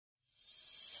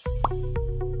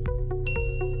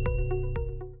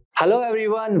Hello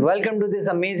everyone, welcome to this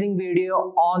amazing video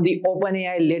on the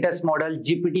OpenAI latest model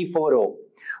GPT-4o.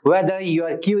 Whether you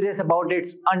are curious about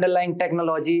its underlying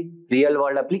technology,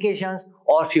 real-world applications,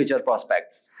 or future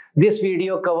prospects, this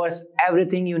video covers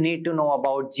everything you need to know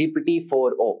about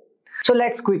GPT-4o. So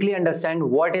let's quickly understand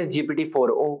what is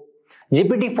GPT-4o.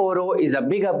 GPT-4o is a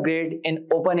big upgrade in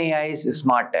OpenAI's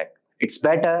smart tech. It's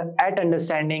better at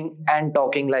understanding and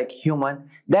talking like human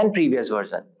than previous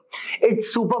version.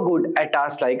 It's super good at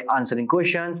tasks like answering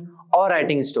questions or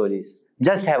writing stories.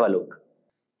 Just have a look.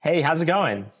 Hey, how's it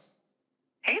going?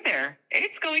 Hey there,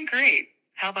 it's going great.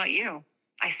 How about you?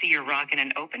 I see you're rocking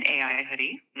an OpenAI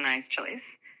hoodie. Nice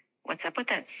choice. What's up with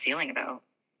that ceiling about?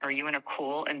 Are you in a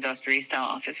cool industry-style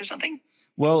office or something?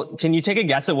 Well, can you take a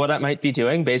guess at what I might be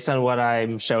doing based on what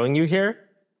I'm showing you here?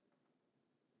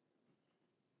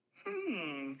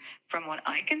 From what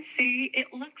I can see,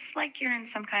 it looks like you're in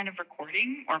some kind of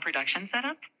recording or production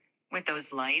setup. With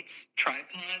those lights,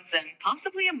 tripods, and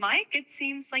possibly a mic, it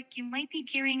seems like you might be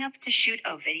gearing up to shoot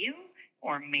a video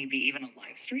or maybe even a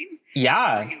live stream.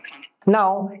 Yeah.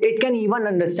 Now, it can even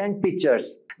understand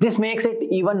pictures. This makes it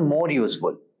even more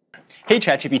useful. Hey,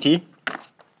 ChatGPT.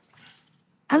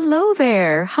 Hello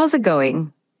there. How's it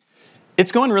going?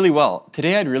 It's going really well.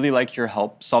 Today, I'd really like your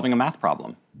help solving a math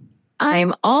problem.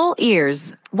 I'm all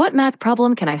ears. What math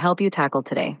problem can I help you tackle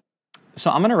today?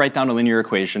 So I'm going to write down a linear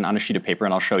equation on a sheet of paper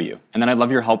and I'll show you. And then I'd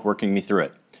love your help working me through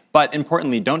it. But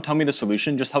importantly, don't tell me the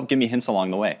solution, just help give me hints along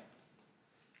the way.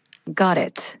 Got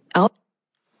it.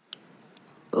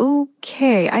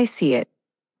 Okay, I see it.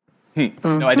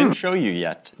 No, I didn't show you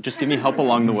yet. Just give me help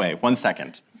along the way. 1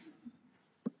 second.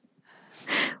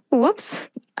 Whoops,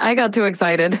 I got too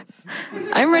excited.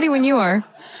 I'm ready when you are.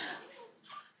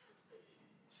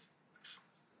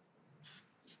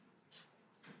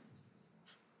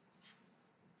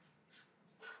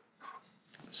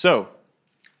 So,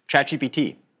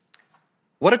 ChatGPT,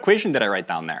 what equation did I write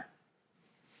down there?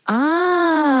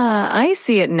 I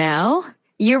see it now.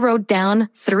 You wrote down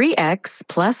 3x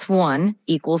plus 1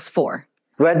 equals 4.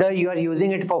 Whether you are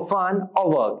using it for fun or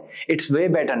work, it's way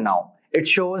better now. It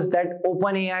shows that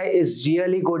OpenAI is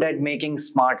really good at making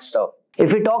smart stuff.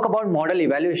 If we talk about model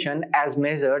evaluation as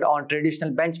measured on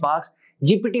traditional benchmarks,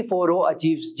 GPT-4o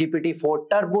achieves GPT-4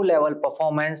 turbo level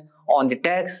performance on the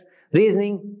text,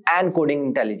 reasoning, and coding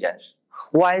intelligence,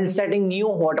 while setting new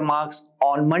watermarks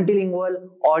on multilingual,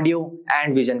 audio,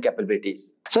 and vision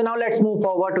capabilities. So now let's move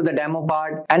forward to the demo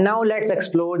part, and now let's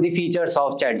explore the features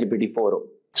of ChatGPT-4o.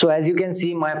 So as you can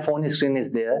see, my phone screen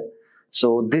is there.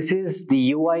 So this is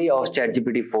the UI of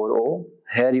ChatGPT-4o.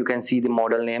 Here you can see the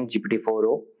model name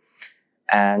GPT-4o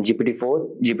and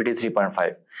GPT-4, GPT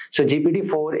 3.5. So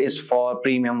GPT-4 is for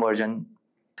premium version.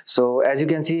 So as you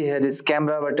can see, here is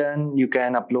camera button. You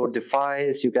can upload the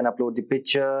files, you can upload the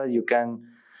picture, you can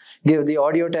give the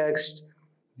audio text,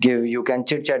 you can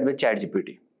chit chat with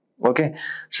ChatGPT. Okay,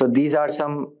 so these are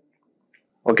some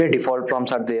default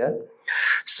prompts are there.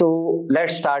 So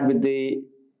let's start with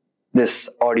this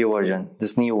audio version,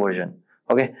 this new version.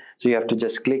 Okay, so you have to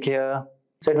just click here.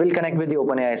 So it will connect with the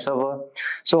OpenAI server.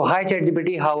 So hi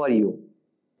ChatGPT, how are you?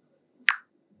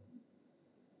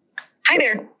 Hi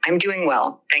there, I'm doing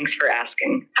well. Thanks for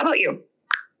asking. How about you?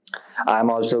 I'm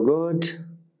also good.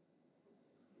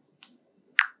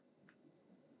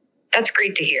 That's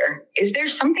great to hear. Is there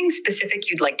something specific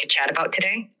you'd like to chat about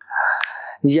today?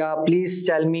 Yeah, please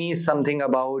tell me something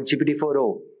about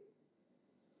GPT-4o.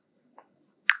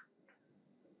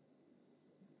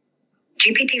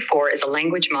 GPT-4 is a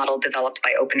language model developed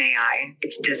by OpenAI.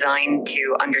 It's designed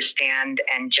to understand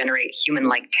and generate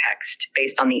human-like text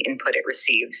based on the input it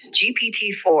receives.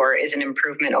 GPT-4 is an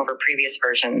improvement over previous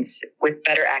versions with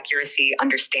better accuracy,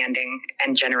 understanding,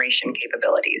 and generation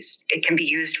capabilities. It can be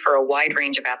used for a wide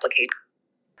range of applications.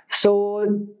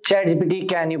 So ChatGPT,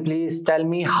 can you please tell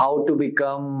me how to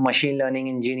become machine learning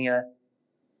engineer?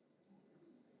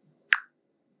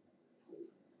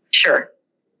 Sure.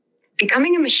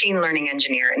 Becoming a machine learning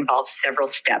engineer involves several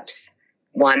steps.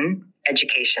 1,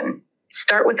 education.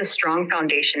 Start with a strong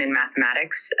foundation in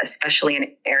mathematics, especially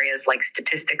in areas like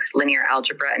statistics, linear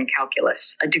algebra, and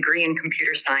calculus. A degree in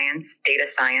computer science, data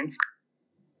science.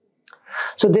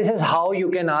 So this is how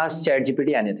you can ask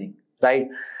ChatGPT anything, right?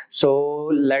 So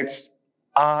let's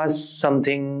ask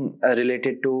something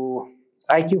related to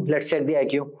IQ. Let's check the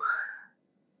IQ.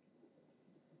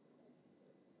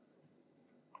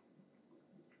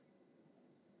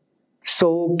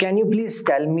 So can you please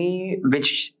tell me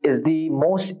which is the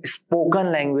most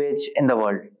spoken language in the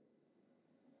world?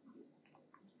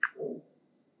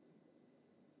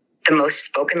 The most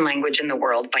spoken language in the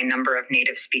world by number of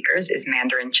native speakers is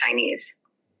Mandarin Chinese.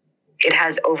 It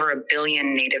has over 1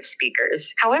 billion native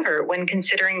speakers. However, when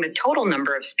considering the total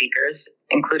number of speakers,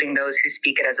 including those who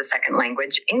speak it as a second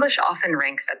language, English often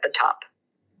ranks at the top.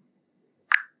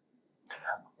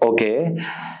 Okay,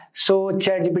 so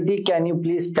ChatGPT, can you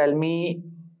please tell me,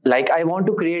 like I want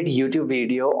to create YouTube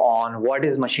video on what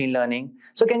is machine learning.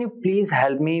 So can you please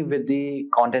help me with the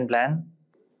content plan?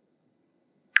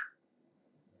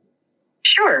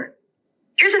 Sure.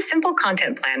 Here's a simple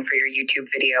content plan for your YouTube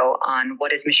video on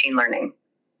what is machine learning.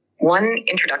 1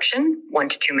 introduction, 1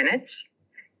 to 2 minutes.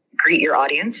 Greet your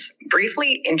audience.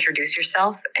 Briefly introduce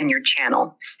yourself and your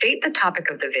channel. State the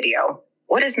topic of the video.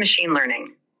 What is machine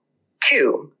learning?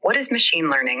 2. What is machine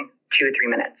learning? 2 to 3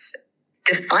 minutes.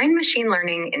 Define machine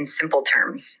learning in simple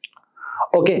terms.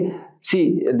 Okay,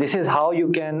 see, this is how you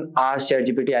can ask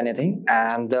ChatGPT anything,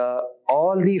 and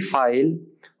all the file,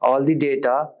 all the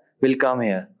data will come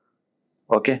here.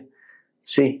 Okay,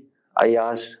 see, I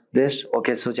asked this.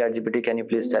 Okay, so ChatGPT, can you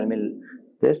please tell me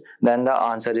this? Then the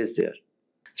answer is there.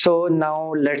 So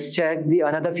now let's check the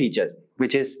another feature,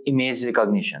 which is image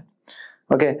recognition.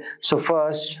 Okay, so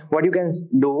first what you can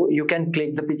do, you can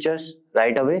click the pictures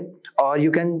right away, or you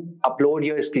can upload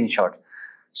your screenshot.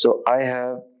 So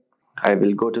I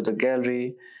will go to the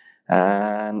gallery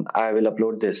and I will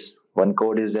upload this. One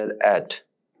code is there at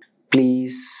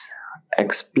please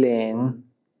explain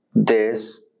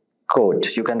this code.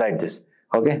 You can write this.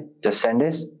 Okay, just send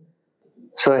this.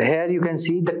 So here you can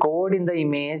see the code in the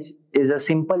image is a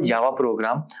simple Java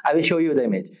program. I will show you the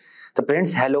image. The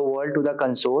prints hello world to the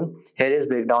console. Here is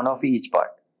breakdown of each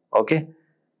part. Okay,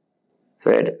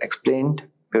 so it explained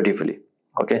beautifully.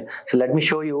 Okay, so let me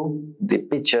show you the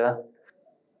picture.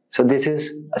 So this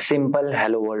is a simple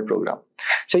hello world program.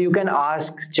 So you can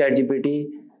ask ChatGPT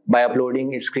by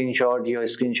uploading a screenshot, your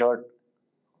screenshot.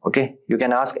 Okay, you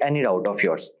can ask any doubt of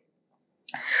yours.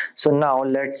 So now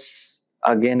let's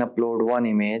again upload one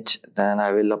image. Then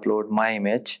I will upload my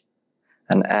image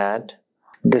and add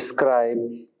describe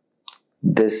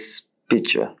this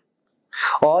picture,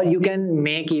 or you can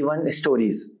make even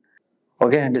stories.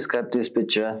 Okay, describe this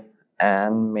picture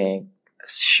and make a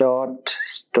short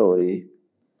story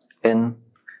in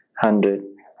 100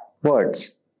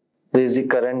 words. This is the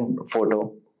current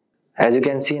photo. As you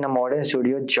can see, in a modern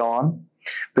studio, John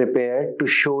prepared to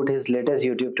shoot his latest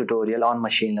YouTube tutorial on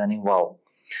machine learning. Wow.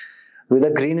 With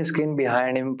a green screen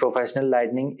behind him, professional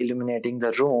lighting illuminating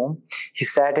the room, he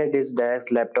sat at his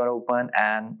desk, laptop open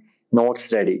and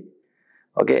notes ready.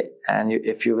 Okay, and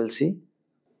if you will see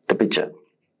the picture,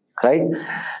 right?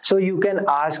 So you can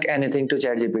ask anything to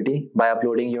ChatGPT by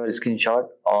uploading your screenshot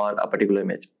or a particular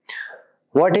image.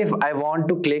 What if I want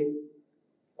to click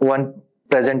one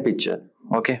present picture?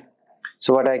 Okay,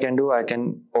 so what I can do, I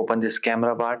can open this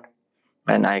camera part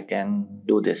and I can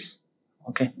do this.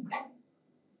 Okay,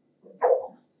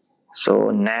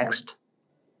 so next,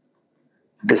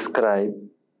 describe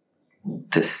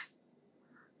this,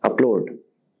 upload.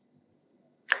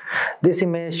 This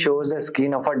image shows the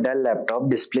screen of a Dell laptop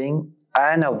displaying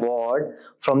an award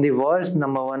from the world's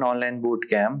 #1 online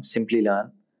bootcamp,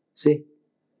 Simplilearn. See?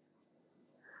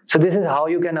 So this is how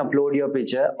you can upload your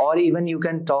picture, or even you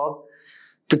can talk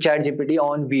to ChatGPT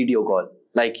on video call,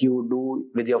 like you do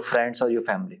with your friends or your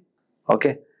family.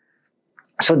 Okay?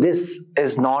 So this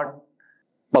is not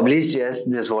published yet,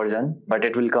 this version, but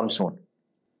it will come soon.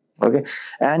 Okay?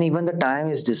 And even the time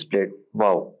is displayed.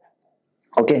 Wow.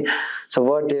 Okay, so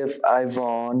what if I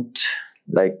want,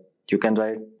 like you can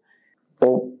write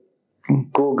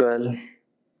Google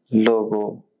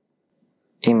logo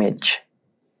image.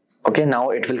 Okay,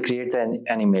 now it will create an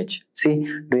image. See,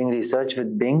 doing research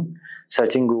with Bing,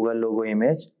 searching Google logo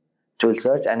image, it will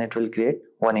search and it will create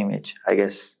one image. I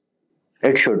guess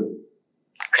it should.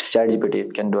 It's ChatGPT,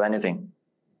 it can do anything.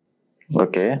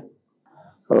 Okay,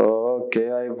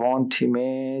 I want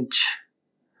image.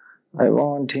 I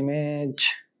want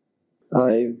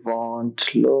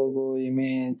logo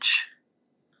image,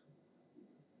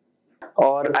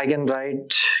 or I can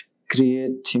write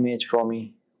create image for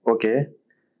me. Okay,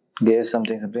 give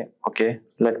something. Okay,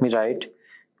 let me write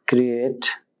create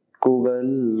Google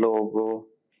logo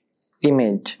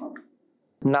image.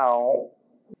 Now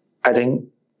I think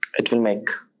it will make.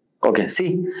 Okay,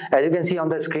 see, as you can see on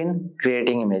the screen,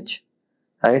 creating image,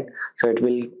 right? So it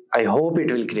will, I hope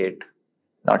it will create.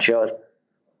 Not sure.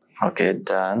 Okay,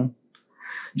 done.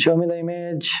 Show me the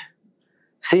image.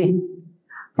 See,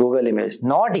 Google image.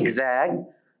 Not exact,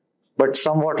 but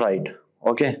somewhat right.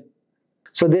 Okay.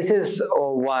 So this is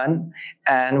one.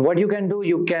 And what you can do,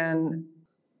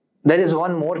 there is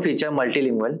one more feature,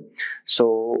 multilingual.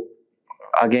 So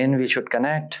again, we should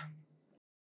connect.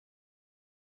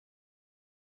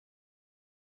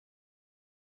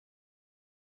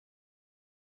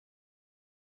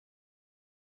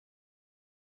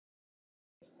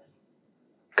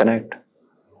 Connect.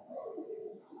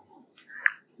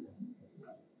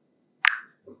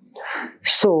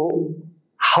 So,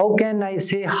 how can I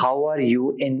say how are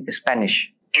you in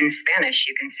Spanish? In Spanish,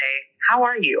 you can say, how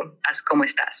are you? As como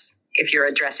estás? If you're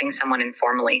addressing someone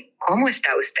informally, ¿Cómo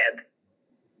está usted?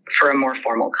 For a more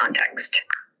formal context.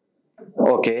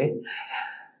 Okay.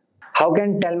 How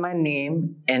can I tell my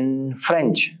name in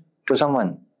French to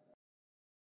someone?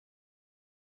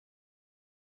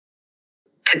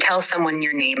 To tell someone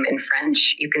your name in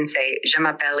French, you can say, je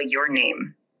m'appelle your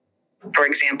name. For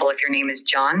example, if your name is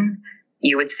John,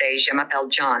 you would say, je m'appelle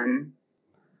John.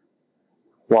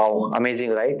 Wow,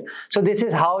 amazing, right? So this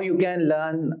is how you can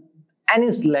learn any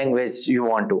language you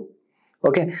want to.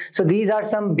 Okay, so these are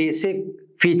some basic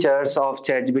features of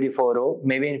ChatGPT-4o.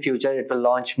 Maybe in future it will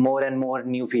launch more and more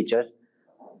new features,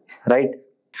 right?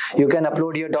 You can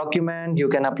upload your document, you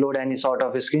can upload any sort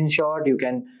of a screenshot, you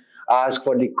can ask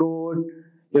for the code,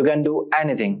 you can do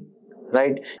anything,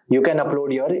 right? You can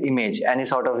upload your image, any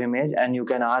sort of image, and you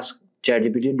can ask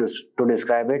ChatGPT to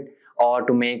describe it or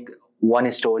to make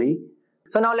one story.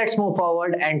 So now let's move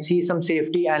forward and see some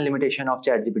safety and limitation of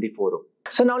ChatGPT-4o.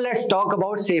 So now let's talk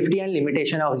about safety and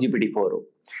limitation of GPT-4o.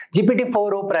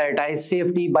 GPT-4o prioritizes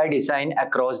safety by design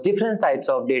across different types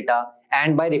of data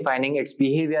and by refining its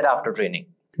behavior after training.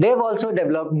 They have also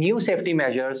developed new safety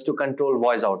measures to control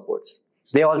voice outputs.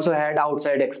 They also had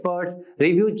outside experts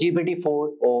review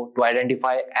GPT-4o to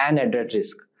identify and address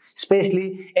risk,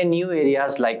 especially in new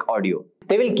areas like audio.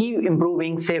 They will keep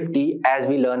improving safety as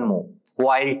we learn more.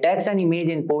 While text and image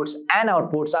inputs and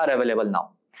outputs are available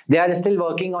now, they are still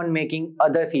working on making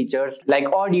other features like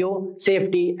audio,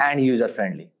 safety, and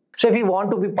user-friendly. So if you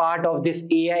want to be part of this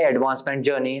AI advancement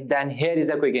journey, then here is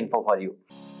a quick info for you.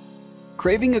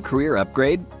 Craving a career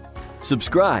upgrade?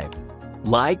 Subscribe,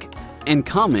 like, and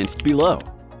comment below.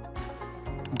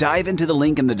 Dive into the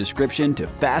link in the description to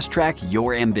fast-track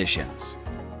your ambitions.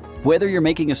 Whether you're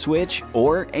making a switch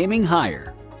or aiming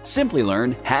higher,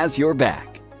 Simplilearn has your back.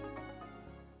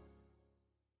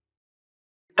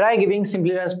 Try giving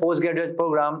Simplilearn's postgraduate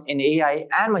program in AI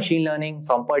and machine learning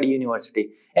from Purdue University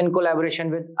in collaboration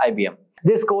with IBM.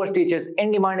 This course teaches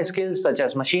in-demand skills such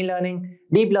as machine learning,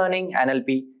 deep learning,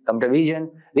 NLP, computer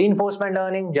vision, reinforcement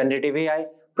learning, generative AI,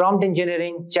 prompt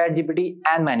engineering, ChatGPT,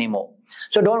 and many more.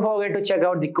 So don't forget to check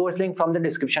out the course link from the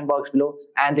description box below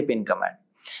and the pinned comment.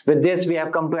 With this, we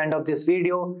have come to the end of this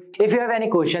video. If you have any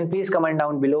question, please comment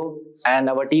down below and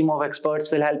our team of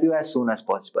experts will help you as soon as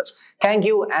possible. Thank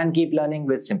you and keep learning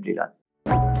with Simplilearn.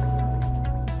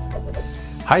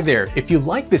 Hi there, if you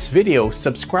like this video,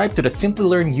 subscribe to the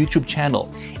Simplilearn YouTube channel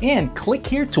and click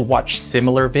here to watch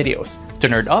similar videos. To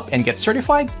nerd up and get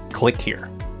certified, click here.